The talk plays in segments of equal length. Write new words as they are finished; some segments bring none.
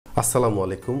আসসালামু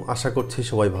আলাইকুম। আশা করছি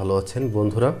সবাই ভালো আছেন।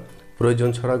 বন্ধুরা, প্রয়োজন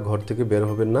ছাড়া ঘর থেকে বের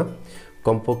হবেন না,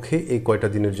 কমপক্ষে এই কয়টা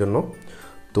দিনের জন্য।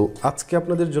 তো আজকে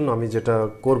আপনাদের জন্য আমি যেটা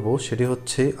করব সেটি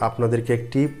হচ্ছে আপনাদেরকে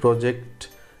একটি প্রজেক্ট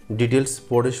ডিটেলস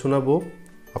পড়ে শোনাবো,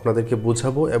 আপনাদেরকে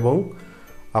বোঝাবো এবং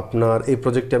আপনার এই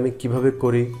প্রজেক্টটি আমি কিভাবে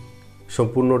করি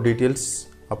সম্পূর্ণ ডিটেলস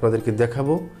আপনাদেরকে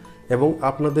দেখাবো। এবং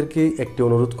আপনাদেরকে একটি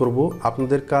অনুরোধ করব,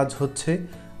 আপনাদের কাজ হচ্ছে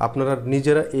আপনারা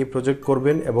নিজেরা এই প্রজেক্ট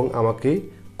করবেন এবং আমাকে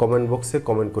কমেন্ট বক্সে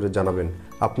কমেন্ট করে জানাবেন।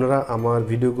 আপনারা আমার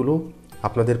ভিডিওগুলো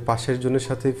আপনাদের পাশের জনের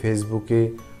সাথে ফেসবুকে,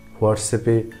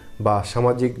 হোয়াটসঅ্যাপে বা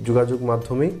সামাজিক যোগাযোগ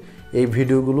মাধ্যমে এই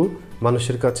ভিডিওগুলো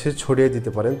মানুষের কাছে ছড়িয়ে দিতে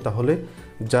পারেন, তাহলে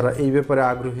যারা এই ব্যাপারে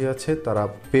আগ্রহী আছে তারা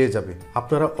পেয়ে যাবে।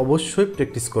 আপনারা অবশ্যই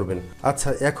প্র্যাকটিস করবেন। আচ্ছা,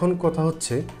 এখন কথা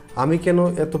হচ্ছে আমি কেন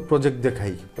এত প্রজেক্ট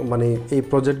দেখাই, মানে এই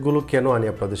প্রজেক্টগুলো কেন আনি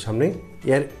আপনাদের সামনে।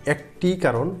 এর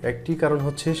একটি কারণ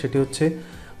হচ্ছে, সেটি হচ্ছে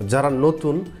যারা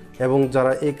নতুন এবং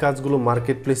যারা এই কাজগুলো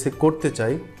মার্কেট প্লেসে করতে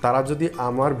চায়, তারা যদি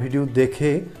আমার ভিডিও দেখে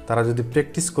তারা যদি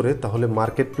প্র্যাকটিস করে, তাহলে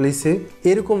মার্কেট প্লেসে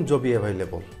এরকম জবই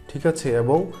অ্যাভেলেবল, ঠিক আছে।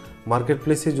 এবং মার্কেট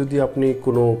প্লেসে যদি আপনি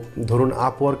কোনো ধরুন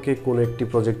আপওয়ার্কে কোনো একটি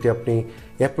প্রজেক্টে আপনি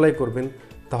অ্যাপ্লাই করবেন,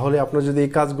 তাহলে আপনার যদি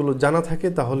এই কাজগুলো জানা থাকে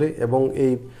তাহলে, এবং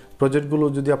এই প্রজেক্টগুলো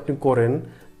যদি আপনি করেন,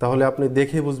 তাহলে আপনি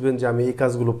দেখে বুঝবেন যে আমি এই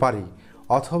কাজগুলো পারি।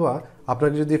 অথবা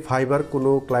আপনাকে যদি ফাইবার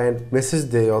কোনো ক্লায়েন্ট মেসেজ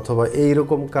দেয় অথবা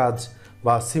এইরকম কাজ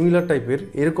বা সিমিলার টাইপের,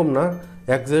 এরকম না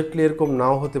এক্স্যাক্টলি এরকম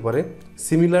নাও হতে পারে,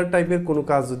 সিমিলার টাইপের কোনো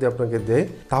কাজ যদি আপনাকে দেয়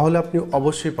তাহলে আপনি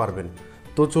অবশ্যই পারবেন।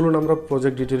 তো চলুন আমরা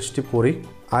প্রজেক্ট ডিটেলসটি পড়ি।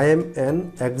 I am an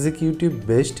executive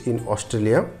based in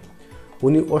Australia.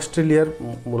 উনি অস্ট্রেলিয়ার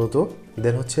মূলত।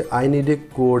 দেন হচ্ছে আই নিড এ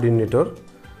কোঅর্ডিনেটর।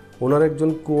 ওনার একজন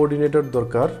কোঅর্ডিনেটর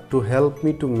দরকার to help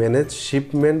me to manage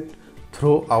shipment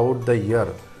through out the year.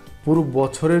 পুরো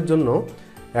বছরের জন্য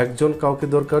একজন কাউকে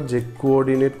দরকার যে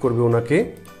কোঅর্ডিনেট করবে ওনাকে,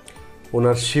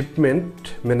 ওনার শিপমেন্ট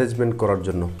ম্যানেজমেন্ট করার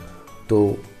জন্য। তো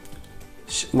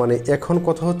মানে এখন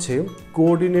কথা হচ্ছে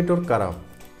কোঅর্ডিনেটর কারা।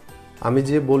 আমি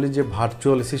যে বলি যে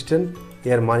ভার্চুয়াল অ্যাসিস্ট্যান্ট,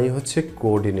 এর মানে হচ্ছে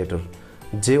কোঅর্ডিনেটর,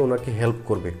 যে ওনাকে হেল্প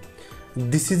করবে।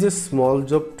 This is a small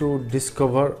job to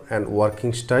discover and working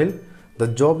style. The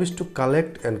job is to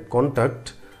collect and contact.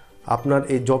 আপনার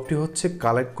এই জবটি হচ্ছে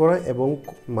কালেক্ট করা এবং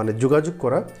মানে যোগাযোগ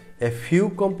করা a few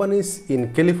companies in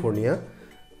California.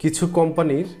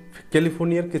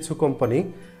 ক্যালিফোর্নিয়ার কিছু company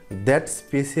that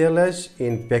specialise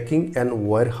in packing and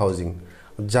wire housing,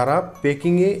 যারা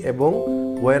প্যাকিংয়ে এবং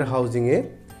ওয়্যার হাউজিংয়ে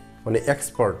মানে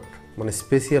এক্সপার্ট, মানে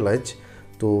স্পেশালাইজ।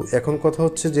 তো এখন কথা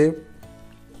হচ্ছে যে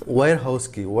ওয়্যার হাউস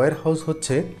কি। ওয়্যার হাউস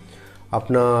হচ্ছে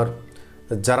আপনার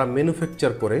যারা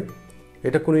ম্যানুফ্যাকচার করে,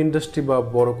 এটা কোনো ইন্ডাস্ট্রি বা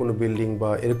বড় কোনো বিল্ডিং বা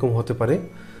এরকম হতে পারে,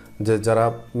 যে যারা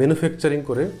ম্যানুফ্যাকচারিং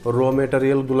করে, র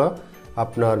ম্যাটেরিয়ালগুলো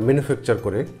আপনার ম্যানুফ্যাকচার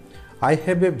করে। I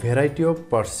have a variety of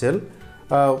parcel.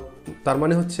 তার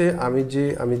মানে হচ্ছে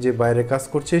আমি যে বাইরে কাজ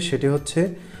করছি সেটি হচ্ছে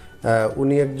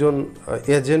উনি একজন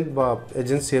এজেন্ট বা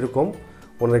এজেন্সি, এরকম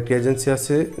ওনার একটি এজেন্সি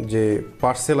আছে, যে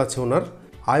পার্সেল আছে ওনার।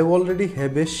 I already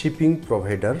have a shipping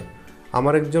provider.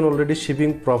 আমার একজন অলরেডি শিপিং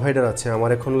প্রোভাইডার আছে।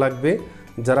 আমার এখন লাগবে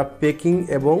যারা প্যাকিং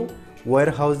এবং ওয়্যার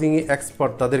হাউজিংয়ে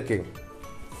এক্সপার্ট, তাদেরকে।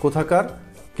 কোথাকার?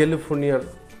 ক্যালিফোর্নিয়ার,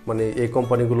 মানে এই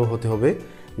কোম্পানিগুলো হতে হবে।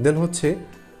 দেন হচ্ছে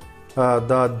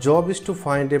the job is to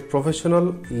find a professional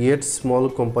yet small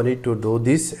company to do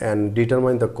this and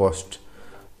determine the cost.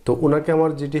 তো ওনাকে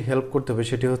আমার যেটি হেল্প করতে হবে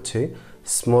সেটি হচ্ছে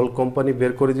স্মল কোম্পানি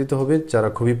বের করে দিতে হবে যারা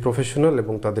খুবই প্রফেশনাল,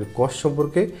 এবং তাদের কস্ট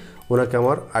সম্পর্কে ওনাকে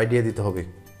আমার আইডিয়া দিতে হবে।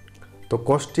 তো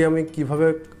কস্টটি আমি কিভাবে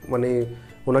মানে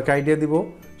ওনাকে আইডিয়া দিব,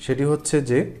 সেটি হচ্ছে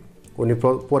যে উনি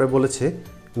পরে বলেছে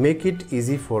make it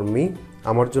easy for me,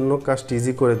 আমার জন্য কাজটি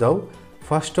ইজি করে দাও।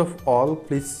 First of all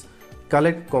please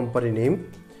collect company name,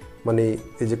 মানে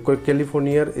এই যে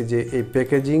ক্যালিফোর্নিয়ার এই যে এই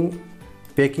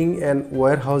প্যাকিং অ্যান্ড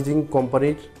ওয়্যার হাউজিং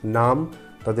কোম্পানির নাম,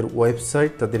 তাদের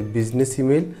ওয়েবসাইট, তাদের বিজনেস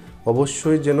ইমেল,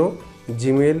 অবশ্যই যেন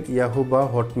জিমেল, ইয়াহু বা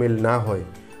হটমেল না হয়।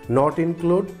 Not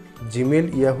include Gmail,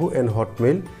 Yahoo and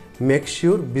Hotmail. Make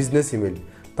sure business email.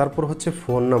 তারপর হচ্ছে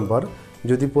ফোন নাম্বার,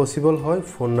 যদি পসিবল হয়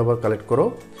ফোন নাম্বার কালেক্ট করো।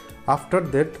 After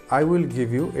that I will give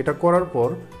you, এটা করার পর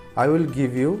আই উইল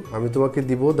গিভ ইউ, আমি তোমাকে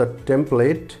দিব the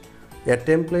template, A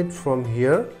template from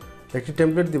here, একটি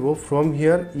টেমপ্লেট দিব। From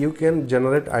here you can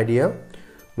generate idea,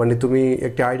 মানে তুমি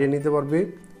একটি আইডিয়া নিতে পারবে।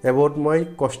 অ্যাবাউট মাই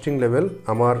কস্টিং লেভেল,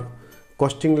 আমার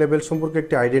কস্টিং লেভেল সম্পর্কে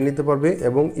একটি আইডিয়া নিতে পারবে,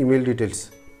 এবং ইমেল ডিটেলস।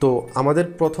 তো আমাদের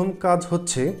প্রথম কাজ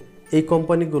হচ্ছে এই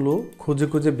কোম্পানিগুলো খুঁজে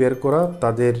খুঁজে বের করা,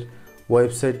 তাদের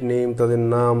ওয়েবসাইট নেম, তাদের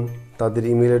নাম, তাদের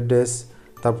ইমেল অ্যাড্রেস,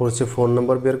 তারপর হচ্ছে ফোন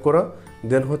নাম্বার বের করা।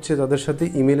 দেন হচ্ছে তাদের সাথে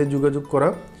ইমেলে যোগাযোগ করা।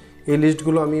 এই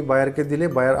লিস্টগুলো আমি বায়ারকে দিলে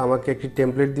বায়ার আমাকে একটি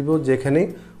টেমপ্লেট দিব, যেখানে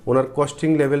ওনার কস্টিং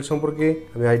লেভেল সম্পর্কে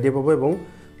আমি আইডিয়া পাবো, এবং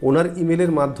ওনার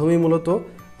ইমেলের মাধ্যমেই মূলত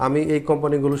আমি এই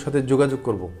কোম্পানিগুলোর সাথে যোগাযোগ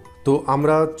করব। তো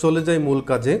আমরা চলে যাই মূল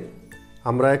কাজে।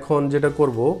 আমরা এখন যেটা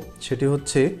করব সেটি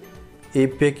হচ্ছে এই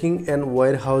প্যাকিং অ্যান্ড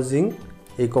ওয়্যার হাউজিং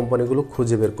এই কোম্পানিগুলো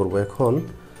খুঁজে বের করব। এখন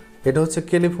এটা হচ্ছে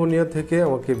ক্যালিফোর্নিয়া থেকে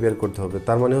আমাকে বের করতে হবে,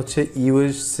 তার মানে হচ্ছে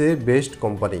ইউএসএ বেসড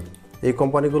কোম্পানি। এই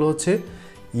কোম্পানিগুলো হচ্ছে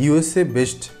ইউএসএ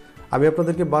বেসড। আমি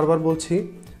আপনাদেরকে বারবার বলছি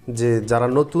যে যারা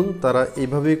নতুন তারা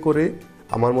এইভাবেই করে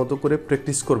আমার মতো করে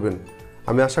প্র্যাকটিস করবেন।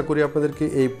 আমি আশা করি আপনাদেরকে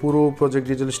এই পুরো প্রজেক্ট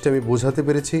ডিটেলসটা আমি বোঝাতে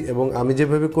পেরেছি এবং আমি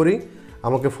যেভাবে করি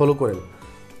আমাকে ফলো করেন।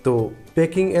 তো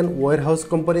packing and wire house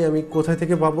company আমি কোথায়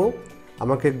থেকে পাবো?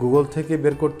 আমাকে গুগল থেকে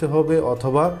বের করতে হবে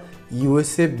অথবা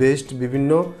ইউএসএ বেসড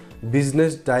বিভিন্ন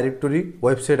বিজনেস ডাইরেক্টরি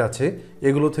ওয়েবসাইট আছে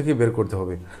এগুলো থেকে বের করতে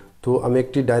হবে। তো আমি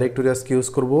একটি ডাইরেক্টরি আজকে ইউজ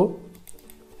করব।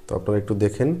 তো আপনারা একটু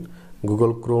দেখেন,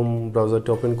 গুগল ক্রোম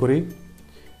ব্রাউজারটা ওপেন করি,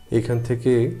 এইখান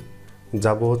থেকে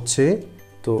যাব হচ্ছে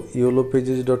তো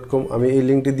yolopages.com। আমি এই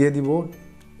লিঙ্কটি দিয়ে দিব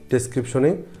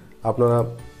ডেসক্রিপশনে, আপনারা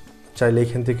চাইলে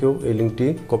এখান থেকেও এই লিঙ্কটি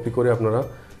কপি করে আপনারা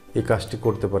এই কাজটি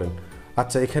করতে পারেন।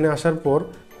 আচ্ছা, এখানে আসার পর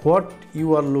what you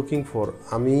are looking for,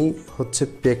 আমি হচ্ছে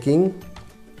packing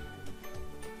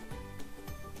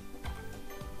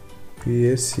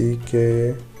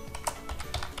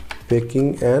packing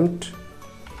and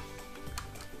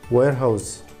wire house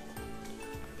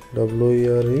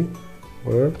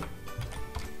wire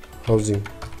housing,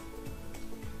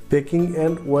 packing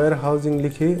and wire housing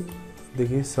লিখে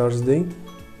দেখি সার্চ দিই।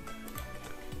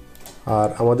 আর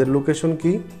আমাদের লোকেশন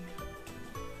কি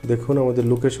দেখুন, আমাদের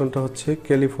লোকেশনটা হচ্ছে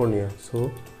ক্যালিফোর্নিয়া। সো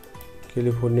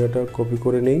ক্যালিফোর্নিয়াটা কপি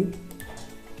করে নেই,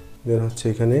 দেন হচ্ছে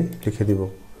এখানে লিখে দিব।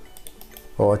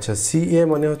 ও আচ্ছা, সিএ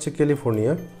মানে হচ্ছে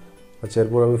ক্যালিফোর্নিয়া। আচ্ছা,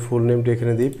 এরপর আমি ফুল নেমটা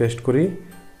এখানে দিই, পেস্ট করি,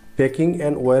 packing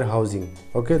and wire housing.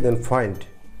 Okay, then find,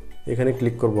 এখানে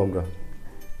ক্লিক করব আমরা।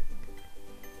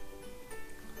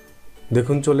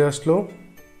 দেখুন চলে আসলো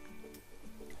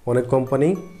অনেক কোম্পানি।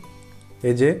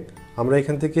 এই যে আমরা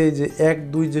এখান থেকে এই যে 1,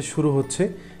 2 যে শুরু হচ্ছে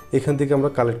এখান থেকে আমরা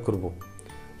কালেক্ট করব।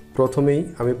 প্রথমেই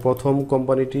আমি প্রথম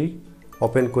কোম্পানিটি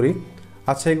ওপেন করি।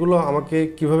 আচ্ছা, এগুলো আমাকে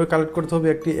কিভাবে কালেক্ট করতে হবে?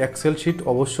 একটি এক্সেল শিট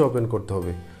অবশ্যই ওপেন করতে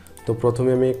হবে। তো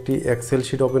প্রথমে আমি একটি এক্সেল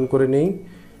শিট ওপেন করে নেই,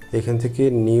 এখান থেকে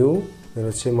নিউ, দেন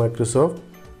হচ্ছে মাইক্রোসফট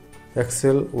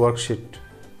এক্সেল ওয়ার্কশিট,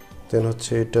 দেন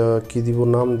হচ্ছে এটা কি দিব,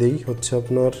 নাম দেই হচ্ছে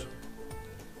আপনার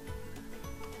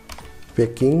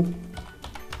প্যাকিং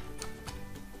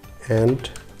অ্যান্ড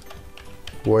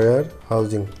ওয়্যার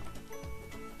হাউজিং।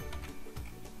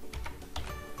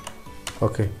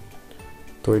 ওকে,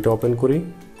 তো এটা ওপেন করি।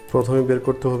 প্রথমে বের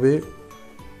করতে হবে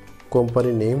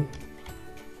কোম্পানি নেম,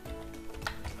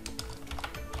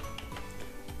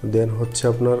 দেন হচ্ছে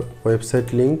আপনার ওয়েবসাইট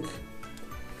লিংক,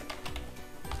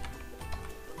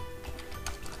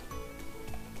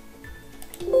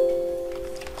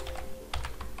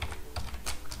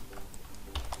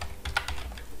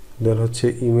 দেন হচ্ছে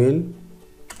ইমেল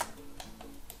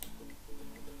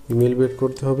বের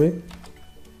করতে হবে,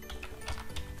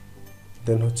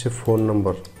 দেন হচ্ছে ফোন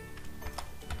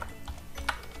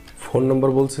নাম্বার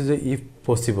বলছে যে ইফ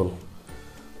পসিবল।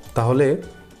 তাহলে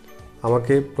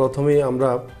আমাকে প্রথমেই আমরা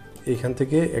এখান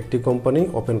থেকে একটি কোম্পানি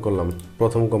ওপেন করলাম,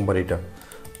 প্রথম কোম্পানিটা।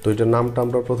 তো এটার নামটা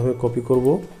আমরা প্রথমে কপি করব,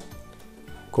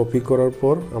 কপি করার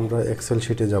পর আমরা এক্সেল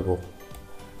শিটে যাব।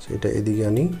 সেটা এদিকে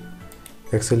আনি,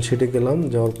 এক্সেল শিটে গেলাম,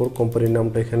 যাওয়ার পর কোম্পানির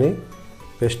নামটা এখানে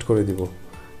পেস্ট করে দিব।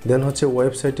 দেন হচ্ছে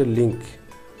ওয়েবসাইটের লিঙ্ক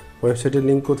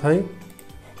কোথায়?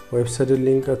 ওয়েবসাইটের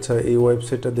লিঙ্ক, আচ্ছা এই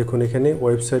ওয়েবসাইটটা দেখুন, এখানে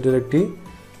ওয়েবসাইটের একটি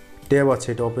ট্যাব আছে,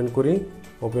 এটা ওপেন করি।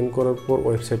 ওপেন করার পর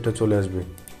ওয়েবসাইটটা চলে আসবে।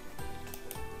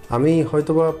 আমি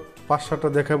হয়তোবা 5-7টা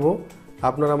দেখাবো,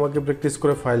 আপনারা আমাকে প্র্যাকটিস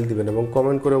করে ফাইল দিবেন এবং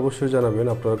কমেন্ট করে অবশ্যই জানাবেন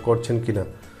আপনারা করছেন কিনা।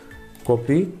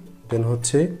 কপি, দেন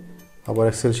হচ্ছে আবার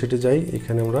এক্সেল শিটে যাই,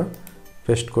 এখানে আমরা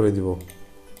পেস্ট করে দিব।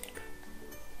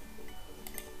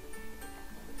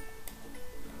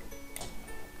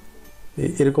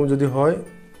 এরকম যদি হয়,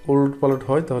 উলট পালট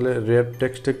হয়, তাহলে রেড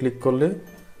টেক্সটে ক্লিক করলে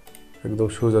একদম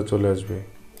সোজা চলে আসবে।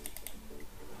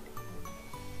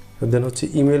 দেন হচ্ছে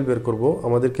ইমেল বের করব,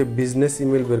 আমাদেরকে বিজনেস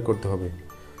ইমেল বের করতে হবে।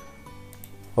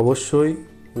 অবশ্যই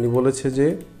উনি বলেছে যে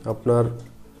আপনার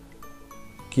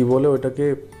কি বলে ওটাকে,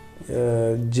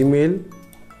 জিমেল,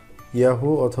 ইয়াহু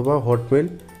অথবা হটমেল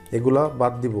এগুলা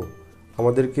বাদ দিব।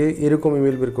 আমাদেরকে এরকম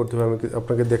ইমেল বের করতে হবে। আমি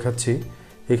আপনাকে দেখাচ্ছি।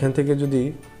 এখান থেকে যদি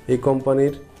এই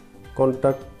কোম্পানির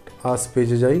কন্ট্যাক্ট আস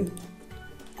পেজে যাই,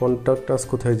 কন্ট্যাক্ট আস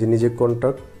কোথায়, যে নিজে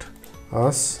কন্ট্যাক্ট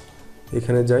আস,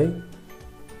 এখানে যাই,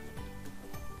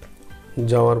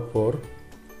 যাওয়ার পর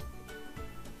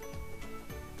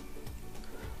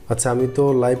আচ্ছা, আমি তো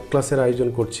লাইভ ক্লাসের আয়োজন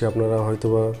করছি, আপনারা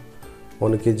হয়তোবা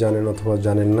অনেকেই জানেন অথবা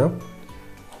জানেন না।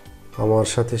 আমার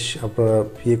সাথে আপনারা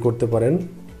করতে পারেন,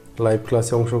 লাইভ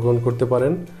ক্লাসে অংশগ্রহণ করতে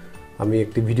পারেন। আমি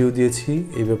একটি ভিডিও দিয়েছি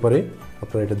এই ব্যাপারে,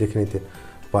 আপনারা এটা দেখে নিতে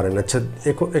পারেন। আচ্ছা,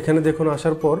 এখানে দেখুন,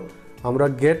 আসার পর আমরা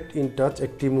গেট ইন টাচ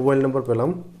একটি মোবাইল নাম্বার পেলাম,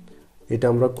 এটা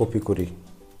আমরা কপি করি,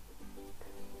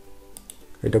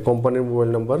 এটা কোম্পানির মোবাইল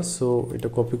নাম্বার। সো এটা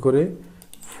কপি করে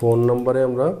ফোন নাম্বারে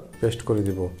আমরা পেস্ট করে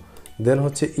দিব। দেন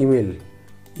হচ্ছে ইমেল,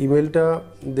 ইমেলটা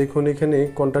দেখুন এখানে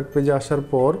কন্ট্যাক্ট পেজে আসার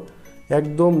পর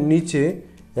একদম নিচে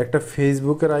একটা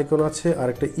ফেসবুকের আইকন আছে আর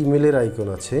একটা ইমেলের আইকন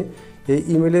আছে। এই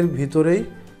ইমেলের ভিতরেই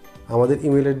আমাদের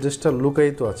ইমেল অ্যাড্রেসটা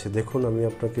লুকায়িত আছে। দেখুন আমি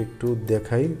আপনাকে একটু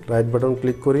দেখাই, রাইট বাটন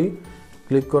ক্লিক করি,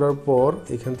 ক্লিক করার পর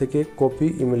এখান থেকে copy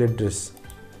email address,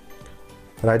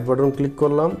 right button click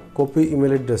করলাম, কপি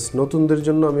ইমেল অ্যাড্রেস। নতুনদের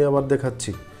জন্য আমি আবার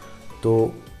দেখাচ্ছি। তো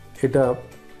এটা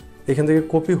এখান থেকে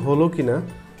কপি হলো কি না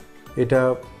এটা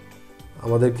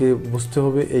আমাদেরকে বুঝতে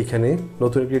হবে। এইখানে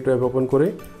নতুন একটি ট্যাব ওপেন করে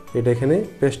এটা এখানে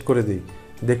পেস্ট করে দিই।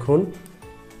 দেখুন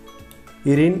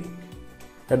ইরিন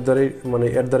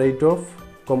 @ অফ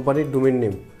কোম্পানির ডোমেইন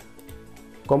নেম,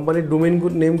 কোম্পানির ডোমেইন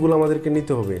নেমগুলো আমাদেরকে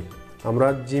নিতে হবে। আমরা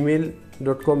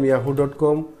gmail.com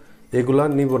yahoo.com এগুলা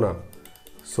নিব না।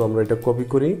 সো আমরা এটা কপি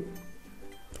করি,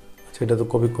 সেটা তো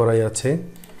কপি করাই আছে।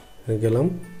 গেলাম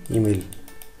ইমেল,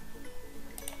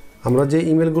 আমরা যে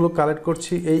ইমেলগুলো কালেক্ট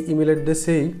করছি এই ইমেল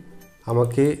অ্যাড্রেসেই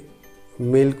আমাকে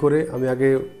মেল করে, আমি আগে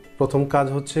প্রথম কাজ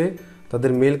হচ্ছে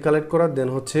তাদের মেল কালেক্ট করা, দেন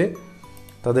হচ্ছে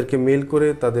তাদেরকে মেল করে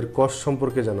তাদের কস্ট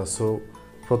সম্পর্কে জানা। সো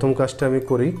প্রথম কাজটা আমি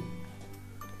করি।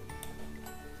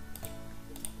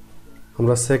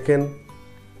 আমরা সেকেন্ড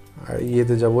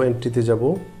ইয়েতে যাব, এন্ট্রিতে যাব,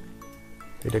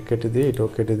 এটা কেটে দিই, এটাও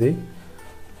কেটে দিই।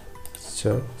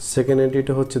 আচ্ছা, সেকেন্ড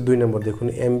এন্ট্রিটা হচ্ছে 2 নম্বর। দেখুন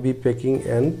MB প্যাকিং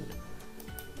অ্যান্ড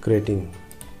ক্রেটিং।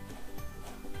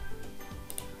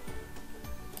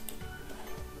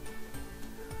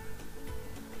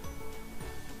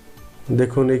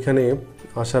 দেখুন এখানে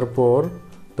আসার পর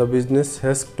দ্য বিজনেস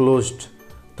হ্যাজ ক্লোজড,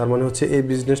 তার মানে হচ্ছে এই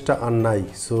বিজনেসটা আর নাই।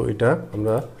 সো এটা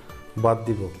আমরা বাদ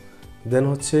দিব। দেন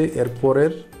হচ্ছে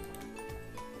এরপরের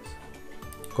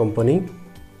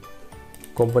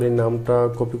কোম্পানির নামটা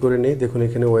কপি করে নেই। দেখুন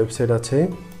এখানে ওয়েবসাইট আছে,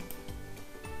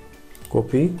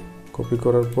 কপি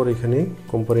করার পর এখানে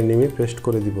কোম্পানি নেমে পেস্ট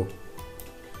করে দিব।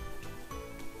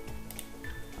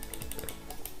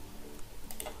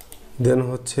 দেন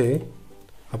হচ্ছে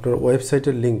আপনার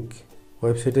ওয়েবসাইটের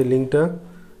লিঙ্কটা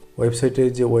ওয়েবসাইটে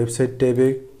যে ওয়েবসাইট ট্যাবে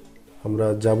আমরা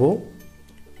যাব,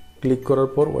 ক্লিক করার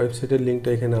পর ওয়েবসাইটের লিঙ্কটা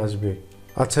এখানে আসবে।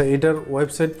 আচ্ছা, এটার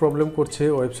ওয়েবসাইট প্রবলেম করছে,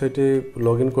 ওয়েবসাইটে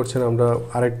লগ ইন করছে না। আমরা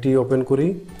আরেকটি ওপেন করি,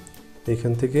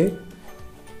 এখান থেকে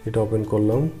এটা ওপেন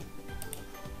করলাম।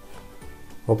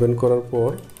 ওপেন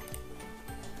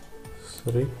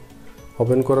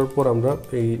করার পর আমরা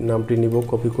এই নামটি নিব,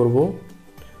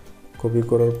 কপি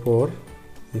করার পর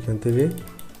এখান থেকে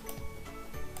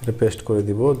এটা পেস্ট করে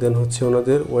দিব। দেন হচ্ছে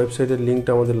ওনাদের ওয়েবসাইটের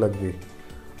লিঙ্কটা আমাদের লাগবে।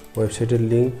 ওয়েবসাইটের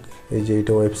লিঙ্ক এই যে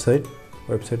এটা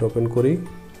ওয়েবসাইট ওপেন করি।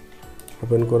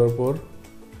 ওপেন করার পর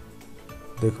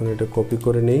দেখুন এটা কপি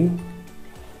করে নেই,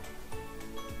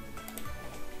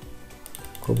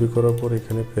 কপি করার পর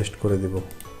এখানে পেস্ট করে দেব।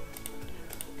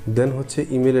 দেন হচ্ছে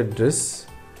ইমেল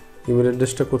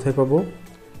অ্যাড্রেসটা কোথায় পাবো?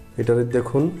 এটাতে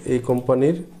দেখুন এই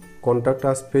কোম্পানির কন্ট্যাক্ট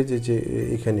আস পেজ এই যে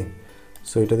এখানে।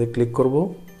 সো এটাতে ক্লিক করব।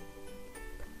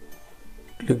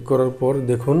 ক্লিক করার পর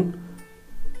দেখুন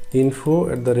info@,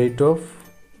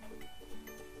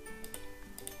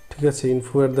 ঠিক আছে,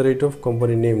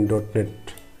 info@companyname.net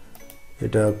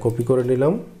এটা কপি করে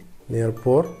নিলাম। নেওয়ার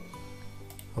পর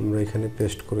আমরা এখানে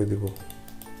পেস্ট করে দিব।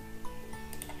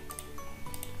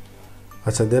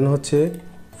 আচ্ছা, দেন হচ্ছে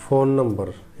ফোন নাম্বার,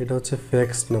 এটা হচ্ছে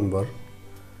ফ্যাক্স নাম্বার,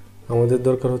 আমাদের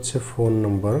দরকার হচ্ছে ফোন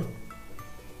নাম্বার।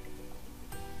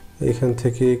 এখান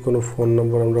থেকে কোনো ফোন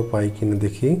নাম্বার আমরা পাই কিনা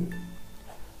দেখি।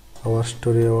 আওয়ার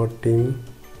স্টোরি, আওয়ার টিম,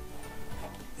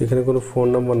 এখানে কোনো ফোন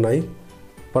নাম্বার নাই।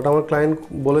 বাট আমার ক্লায়েন্ট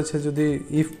বলেছে যদি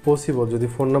ইফ পসিবল যদি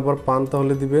ফোন নাম্বার পান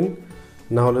তাহলে দিবেন,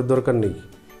 না হলে দরকার নেই।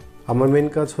 আমার মেন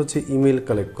কাজ হচ্ছে ইমেল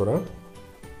কালেক্ট করা।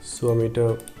 সো আমি এটা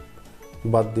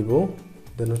বাদ দিব।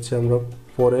 দেন হচ্ছে আমরা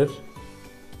পরের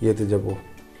ইয়েতে যাব,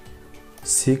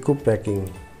 সিকো প্যাকিং,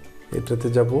 এটাতে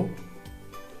যাব।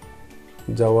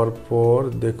 যাওয়ার পর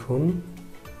দেখুন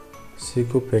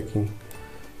সিকো প্যাকিং,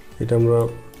 এটা আমরা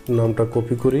নামটা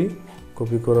কপি করি।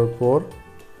 কপি করার পর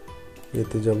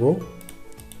এতে যাব,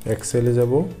 এক্সেলে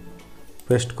যাব,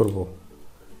 পেস্ট করব।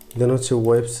 দেন হচ্ছে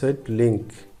ওয়েবসাইট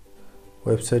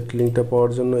লিঙ্কটা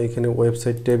পাওয়ার জন্য এখানে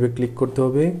ওয়েবসাইট ট্যাবে ক্লিক করতে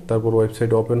হবে। তারপর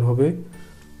ওয়েবসাইট ওপেন হবে।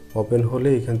 ওপেন হলে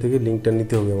এখান থেকে লিঙ্কটা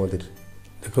নিতে হবে আমাদের।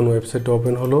 দেখুন ওয়েবসাইটটা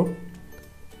ওপেন হলো।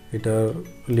 এটার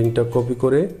লিঙ্কটা কপি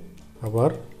করে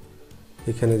আবার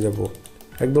এখানে যাব।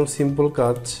 একদম সিম্পল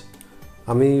কাজ,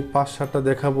 আমি 5-7টা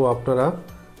দেখাবো। আপনারা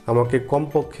আমাকে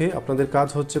কমপক্ষে, আপনাদের কাজ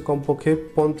হচ্ছে কমপক্ষে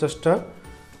 50টা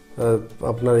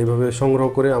আপনার এইভাবে সংগ্রহ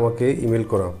করে আমাকে ইমেল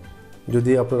করা,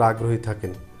 যদি আপনারা আগ্রহী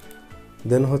থাকেন।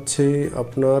 দেন হচ্ছে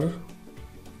আপনার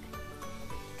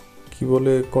কি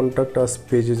বলে কন্ট্যাক্ট আস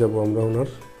পেজে যাব আমরা ওনার,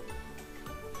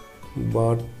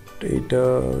 বাট এইটা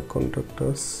contact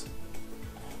us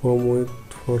home with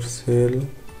for sale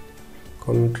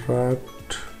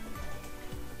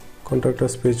contact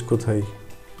us page কোথায়?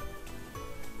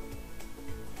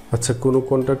 আচ্ছা, কোনো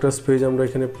কন্ট্যাক্ট আস পেজ আমরা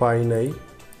এখানে পাই নাই।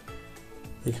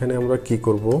 এখানে আমরা কি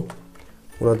করব,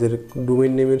 ওনাদের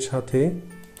ডোমেইন নেমের সাথে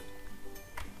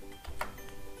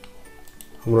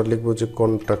আমরা লিখব যে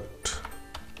কন্ট্যাক্ট,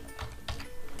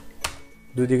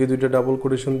 দুই দিকে দুইটা ডাবল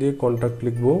কোটেশন দিয়ে কন্ট্যাক্ট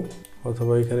লিখব,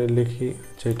 অথবা এখানে লিখি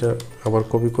যেটা আবার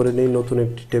কপি করে নেই, নতুন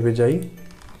একটি ট্যাবে যাই,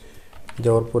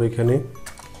 যাওয়ার পর এখানে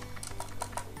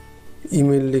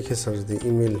ইমেল লিখে সার্চ দিই।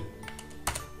 ইমেল,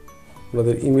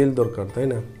 আপনাদের ইমেল দরকার তাই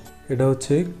না? এটা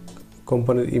হচ্ছে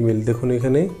কোম্পানির ইমেল। দেখুন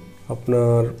এখানে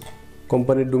আপনার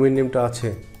কোম্পানির ডোমেইন নেমটা আছে,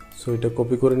 সো এটা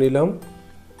কপি করে নিলাম।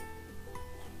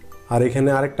 আর এখানে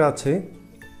আরেকটা আছে,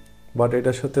 বাট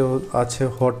এটার সাথে আছে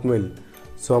হটমেল।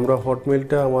 সো আমরা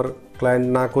হটমেলটা আমার ক্লায়েন্ট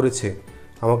না করেছে,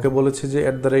 আমাকে বলেছে যে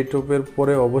 @এর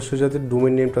পরে অবশ্যই যাতে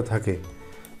ডোমেইন নেমটা থাকে।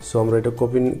 সো আমরা এটা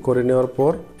কপি করে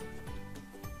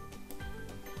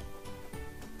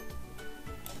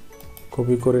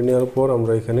নেওয়ার পর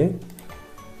আমরা এখানে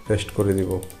পেস্ট করে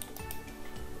দিব।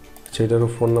 সেটারও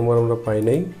ফোন নাম্বার আমরা পাই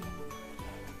নাই।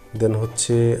 দেন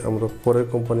হচ্ছে আমরা পরের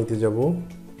কোম্পানিতে যাব।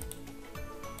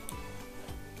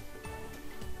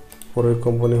 পরের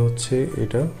কোম্পানি হচ্ছে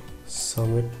এটা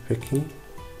সামিট প্যাকিং।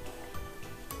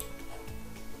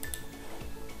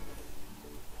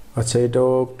 আচ্ছা,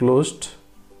 এটাও ক্লোজড,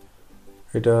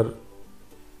 এটার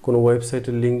কোনো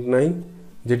ওয়েবসাইটের লিঙ্ক নাই।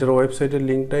 যেটার ওয়েবসাইটের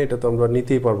লিঙ্কটা এটা তো আমরা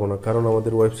নিতেই পারবো না, কারণ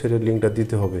আমাদের ওয়েবসাইটের লিঙ্কটা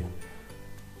দিতে হবে।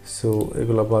 সো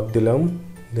এগুলো বাদ দিলাম।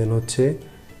 দেন হচ্ছে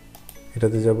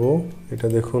এটাতে যাব। এটা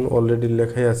দেখুন অলরেডি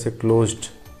লেখাই আছে ক্লোজড।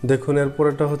 দেখুন এরপর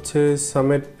এটা হচ্ছে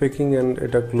সামিট প্যাকিং অ্যান্ড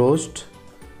এটা ক্লোজড।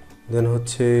 দেন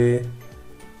হচ্ছে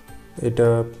এটা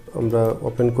আমরা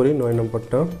ওপেন করি 9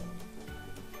 নম্বরটা।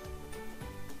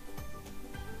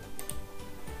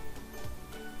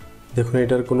 দেখুন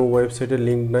এটার কোনো ওয়েবসাইটের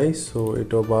লিঙ্ক নাই, সো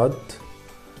এটাও বাদ।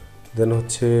 দেন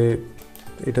হচ্ছে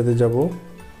এটাতে যাব।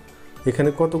 এখানে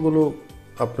কতগুলো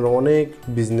আপনার অনেক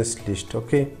বিজনেস লিস্ট,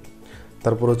 ওকে।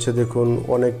 তারপর হচ্ছে দেখুন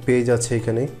অনেক পেজ আছে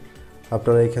এখানে,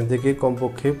 আপনারা এখান থেকে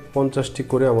কমপক্ষে 50টি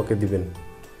করে আমাকে দিবেন,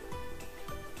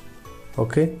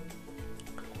 ওকে।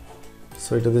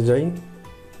 সো এটাতে যাই।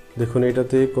 দেখুন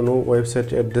এটাতে কোনো ওয়েবসাইট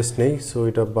অ্যাড্রেস নেই, সো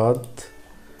এটা বাদ।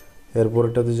 এরপর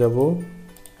এটাতে যাব।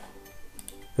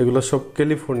 এগুলো সব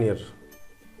ক্যালিফোর্নিয়ার,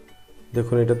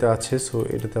 দেখুন এটাতে আছে। সো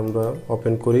এটাতে আমরা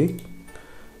ওপেন করি,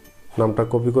 নামটা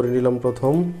কপি করে নিলাম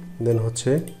প্রথম, দেন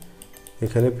হচ্ছে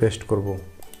এখানে পেস্ট করব।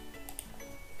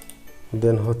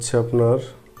 দেন হচ্ছে আপনার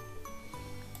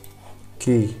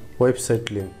কি ওয়েবসাইট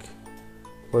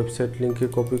লিঙ্কে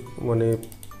কপি মানে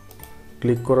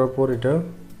ক্লিক করার পর এটা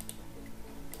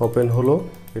ওপেন হলো,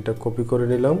 এটা কপি করে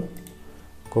নিলাম।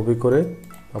 কপি করে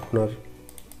আপনার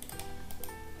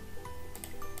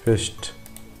পেস্ট।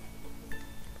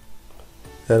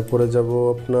 এরপরে যাব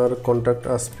আপনার কন্ট্যাক্ট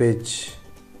আস পেজ।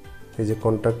 এই যে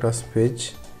কন্ট্যাক্ট আস পেজ,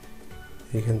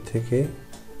 এখান থেকে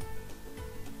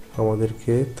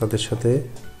আমাদেরকে তাদের সাথে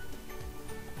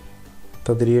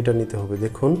তাদের ইয়েটা নিতে হবে।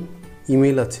 দেখুন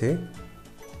ইমেল আছে,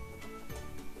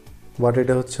 বাট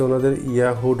এটা হচ্ছে ওনাদের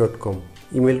yahoo.com,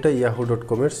 ইমেলটা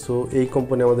yahoo.com-এর। সো এই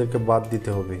কোম্পানি আমাদেরকে বাদ দিতে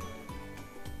হবে,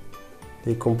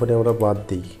 এই কোম্পানি আমরা বাদ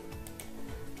দিই।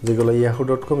 যেগুলো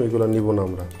yahoo.com এগুলো নিব না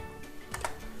আমরা।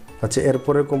 আচ্ছা,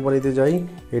 এরপরের কোম্পানিতে যাই।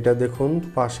 এটা দেখুন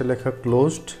পাশে লেখা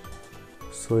ক্লোজড,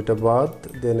 সো এটা বাদ।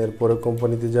 দেন এরপরের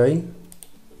কোম্পানিতে যাই।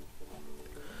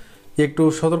 একটু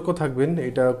সতর্ক থাকবেন,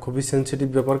 এটা খুবই সেন্সিটিভ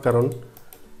ব্যাপার, কারণ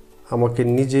আমাকে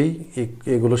নিজেই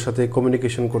এগুলোর সাথে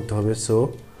কমিউনিকেশন করতে হবে। সো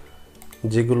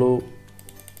যেগুলো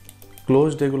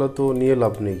ক্লোজড এগুলো তো নিয়ে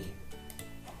লাভ নেই।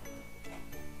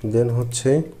 দেন হচ্ছে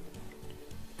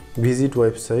ভিজিট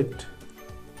ওয়েবসাইট,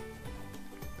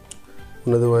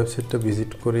 ওনাদের ওয়েবসাইটটা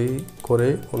ভিজিট করে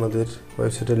ওনাদের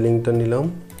ওয়েবসাইটের লিঙ্কটা নিলাম।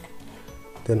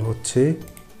 দেন হচ্ছে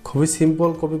খুবই simple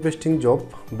copy pasting job,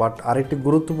 but আরেকটি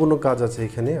গুরুত্বপূর্ণ কাজ আছে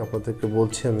এখানে, আপনাদেরকে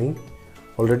বলছি, আমি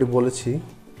অলরেডি বলেছি।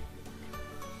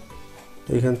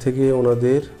 এখান থেকে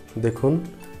ওনাদের দেখুন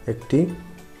একটি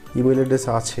ইমেল অ্যাড্রেস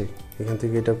আছে, এখান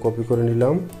থেকে এটা কপি করে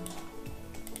নিলাম,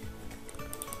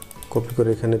 কপি করে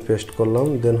এখানে পেস্ট করলাম।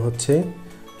 দেন হচ্ছে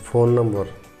ফোন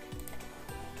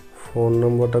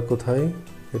নাম্বারটা কোথায়?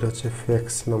 এটা হচ্ছে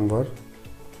ফ্যাক্স নাম্বার।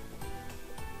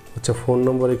 আচ্ছা, ফোন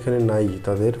নাম্বার এখানে নাই,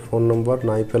 তাদের ফোন নাম্বার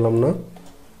নাই, পেলাম না।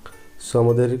 সো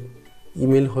আমাদের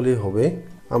ইমেল হলেই হবে।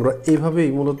 আমরা এইভাবেই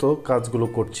মূলত কাজগুলো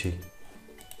করছি।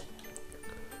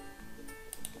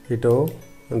 এটাও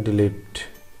ডিলিট,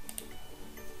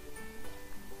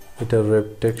 এটা রেপ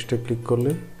টেক্সটে ক্লিক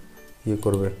করলে ইয়ে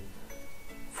করবে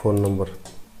ফোন নম্বর।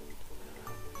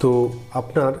 তো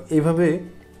আপনার এইভাবে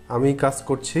আমি কাজ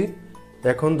করছি।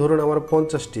 এখন ধরুন আমার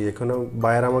 50টি, এখানে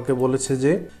বায়ার আমাকে বলেছে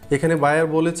যে, এখানে বায়ার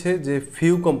বলেছে যে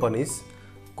ফিউ কোম্পানিজ,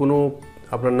 কোনো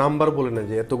আপনার নাম্বার বলে না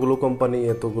যে এতগুলো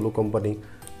কোম্পানি।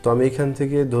 তো আমি এখান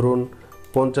থেকে ধরুন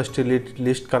 50টি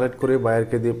লিস্ট কালেক্ট করে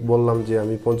বায়ারকে বললাম যে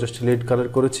আমি 50টি লিড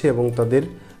কালেক্ট করেছি এবং তাদের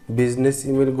বিজনেস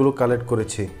ইমেলগুলো কালেক্ট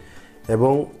করেছি।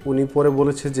 এবং উনি পরে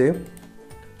বলেছে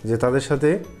যে তাদের সাথে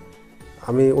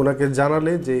আমি ওনাকে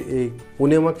জানালে যে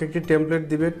উনি আমাকে একটি টেমপ্লেট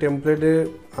দিবে, টেমপ্লেটে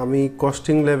আমি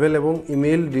কস্টিং লেভেল এবং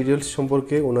ইমেল ডিটেলস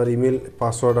সম্পর্কে ওনার ইমেল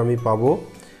পাসওয়ার্ড আমি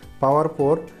পাওয়ার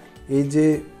পর এই যে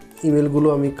ইমেলগুলো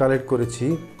আমি কালেক্ট করেছি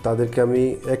তাদেরকে আমি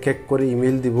এক এক করে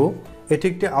ইমেল দিব। এটি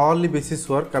একটি আওয়ারলি বেসিস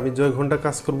ওয়ার্ক, আমি যয় ঘন্টা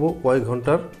কাজ করব ওই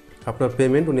ঘন্টার আপনার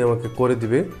পেমেন্ট উনি আমাকে করে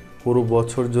দিবে। পুরো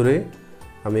বছর জুড়ে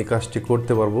আমি এই কাজটি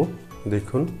করতে পারবো।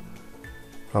 দেখুন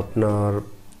আপনার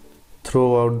through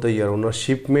out the year, owner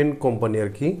shipment company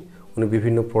আর কি, উনি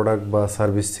বিভিন্ন প্রোডাক্ট বা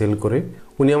সার্ভিস সেল করে।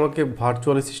 উনি আমাকে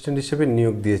ভার্চুয়াল অ্যাসিস্ট্যান্ট হিসেবে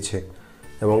নিয়োগ দিয়েছে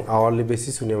এবং আওয়ারলি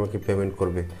বেসিস উনি আমাকে পেমেন্ট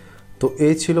করবে। তো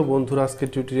এই ছিল বন্ধুরা আজকের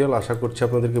টিউটোরিয়াল। আশা করছি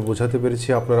আপনাদেরকে বোঝাতে পেরেছি।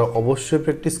 আপনারা অবশ্যই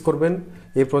প্র্যাকটিস করবেন।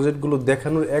 এই প্রজেক্টগুলো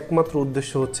দেখানোর একমাত্র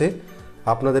উদ্দেশ্য হচ্ছে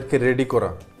আপনাদেরকে রেডি করা।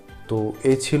 তো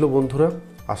এই ছিল বন্ধুরা,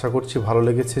 আশা করছি ভালো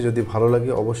লেগেছে। যদি ভালো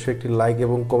লাগে অবশ্যই একটি লাইক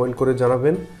এবং কমেন্ট করে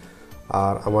জানাবেন,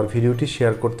 আর আমার ভিডিওটি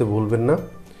শেয়ার করতে ভুলবেন না।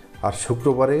 আর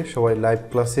শুক্রবারে সবাই লাইভ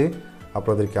ক্লাসে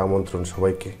আপনাদেরকে আমন্ত্রণ।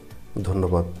 সবাইকে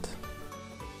ধন্যবাদ।